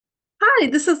Hi,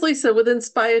 this is Lisa with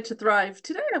Inspire to Thrive.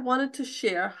 Today I wanted to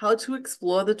share how to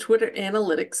explore the Twitter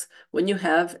analytics when you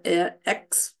have an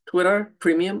X Twitter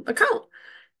premium account.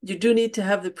 You do need to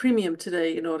have the premium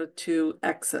today in order to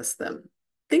access them.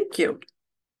 Thank you.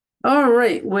 All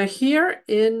right, we're here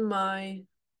in my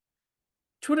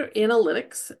Twitter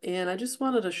analytics, and I just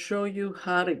wanted to show you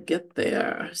how to get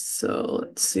there. So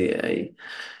let's see.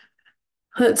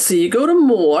 You go to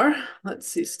more. Let's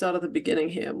see, start at the beginning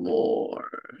here. More.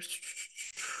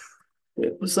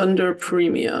 It was under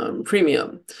premium.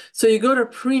 So you go to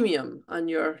premium on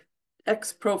your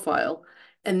X profile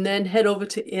and then head over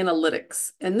to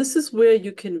analytics. And this is where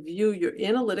you can view your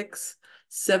analytics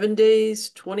 7 days,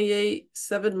 28,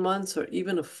 7 months, or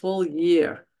even a full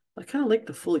year. I kind of like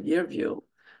the full year view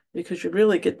because you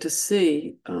really get to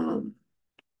see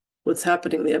what's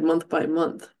happening there month by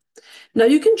month. Now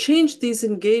you can change these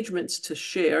engagements to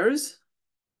shares.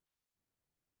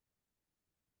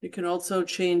 You can also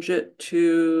change it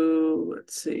to,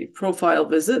 let's see, profile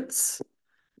visits.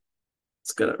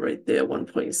 It's got it right there,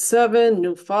 1.7,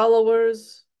 new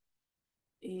followers.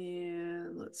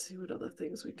 And let's see what other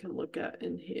things we can look at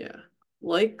in here.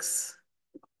 Likes.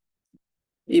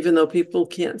 Even though people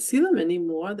can't see them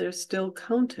anymore, they're still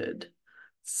counted.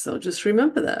 So just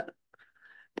remember that.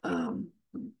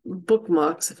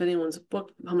 Bookmarks, if anyone's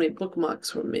how many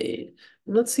bookmarks were made.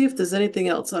 And let's see if there's anything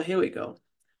else. Oh, here we go.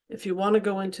 If you want to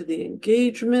go into the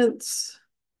engagements,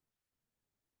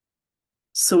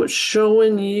 so it's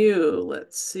showing you,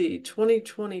 let's see,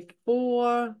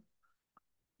 2024,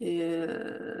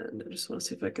 and I just want to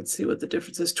see if I can see what the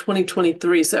difference is,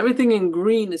 2023. So everything in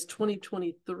green is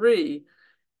 2023,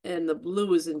 and the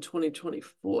blue is in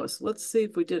 2024. So let's see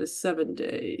if we did a 7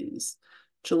 days.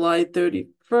 July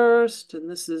 31st,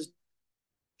 and this is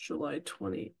July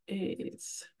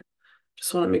 28th.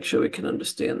 Just want to make sure we can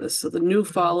understand this. So the new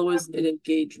followers and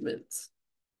engagements.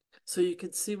 So you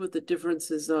can see what the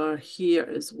differences are here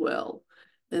as well.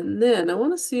 And then I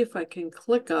want to see if I can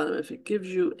click on them, if it gives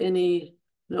you any,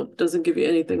 nope, doesn't give you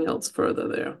anything else further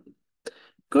there.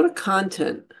 Go to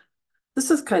content.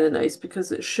 This is kind of nice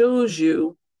because it shows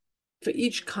you for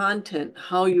each content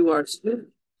how you are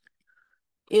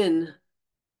in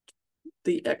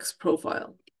the X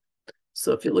profile.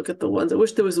 So if you look at the ones, I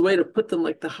wish there was a way to put them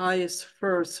like the highest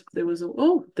first. There was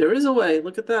there is a way.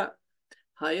 Look at that.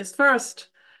 Highest first.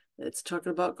 It's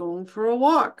talking about going for a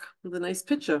walk with a nice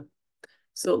picture.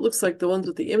 So it looks like the ones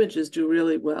with the images do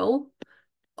really well.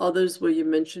 Others where you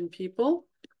mention people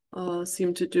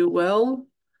seem to do well.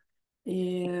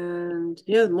 And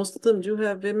yeah, most of them do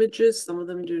have images. Some of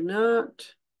them do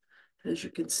not. As you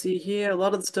can see here, a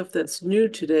lot of the stuff that's new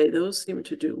today, those seem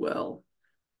to do well.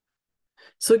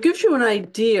 So it gives you an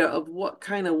idea of what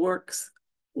kind of works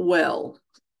well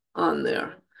on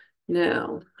there.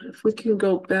 Now, if we can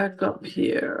go back up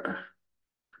here,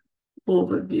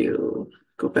 overview,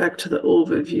 go back to the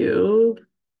overview,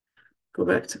 go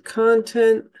back to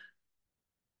content,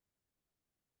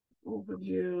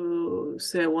 overview,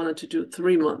 say I wanted to do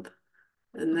 3 month,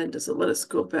 and then does it let us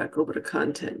go back over to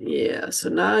content? Yeah, so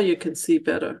now you can see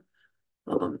better.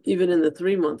 Even in the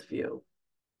 3 month view,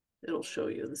 it'll show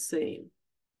you the same.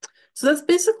 So that's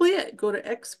basically it. Go to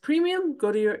X Premium,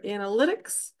 go to your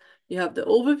analytics. You have the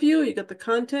overview, you got the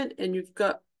content, and you've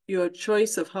got your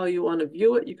choice of how you want to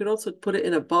view it. You can also put it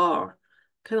in a bar.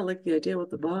 Kind of like the idea with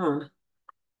the bar.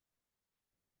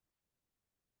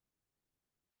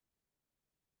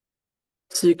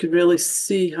 So you can really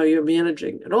see how you're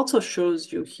managing. It also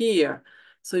shows you here.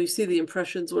 So you see the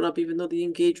impressions went up even though the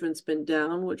engagement's been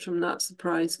down, which I'm not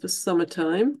surprised for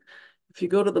summertime. If you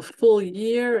go to the full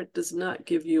year, it does not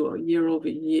give you a year over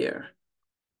year.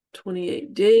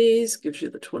 28 days gives you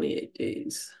the 28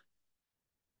 days.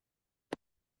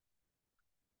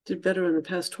 Did better in the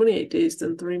past 28 days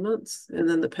than 3 months. And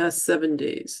then the past 7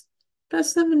 days.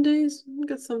 Past 7 days, you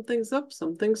got some things up,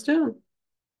 some things down.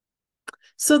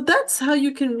 So that's how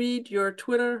you can read your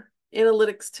Twitter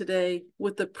analytics today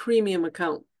with the premium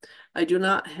account. I do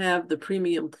not have the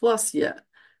Premium Plus yet,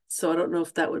 so I don't know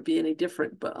if that would be any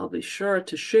different, but I'll be sure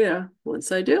to share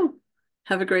once I do.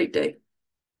 Have a great day.